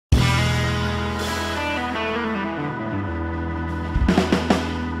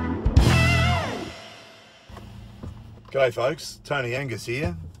G'day folks, Tony Angus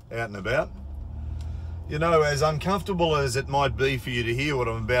here, out and about. You know, as uncomfortable as it might be for you to hear what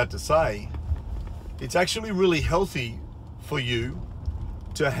I'm about to say, it's actually really healthy for you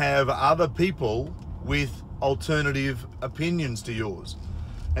to have other people with alternative opinions to yours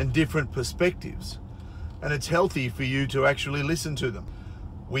and different perspectives. And it's healthy for you to actually listen to them.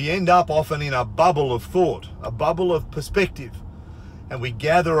 We end up often in a bubble of thought, a bubble of perspective. And we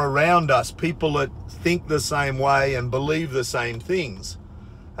gather around us people that think the same way and believe the same things.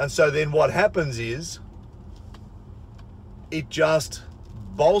 And so then what happens is, it just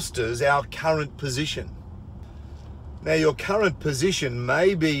bolsters our current position. Now, your current position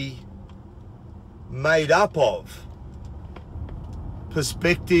may be made up of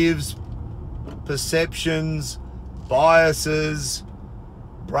perspectives, perceptions, biases,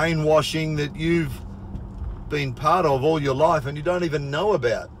 brainwashing that you've been part of all your life and you don't even know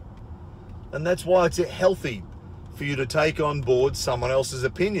about. And that's why it's healthy for you to take on board someone else's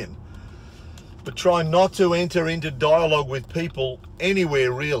opinion. But try not to enter into dialogue with people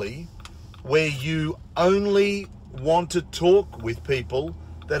anywhere really where you only want to talk with people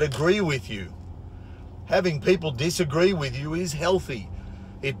that agree with you. Having people disagree with you is healthy.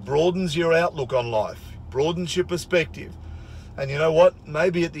 It broadens your outlook on life, broadens your perspective. And you know what?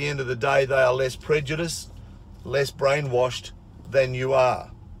 Maybe at the end of the day, they are less prejudiced, less brainwashed than you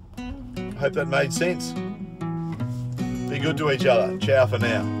are. Hope that made sense. Be good to each other. Ciao for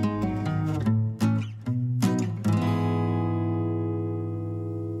now.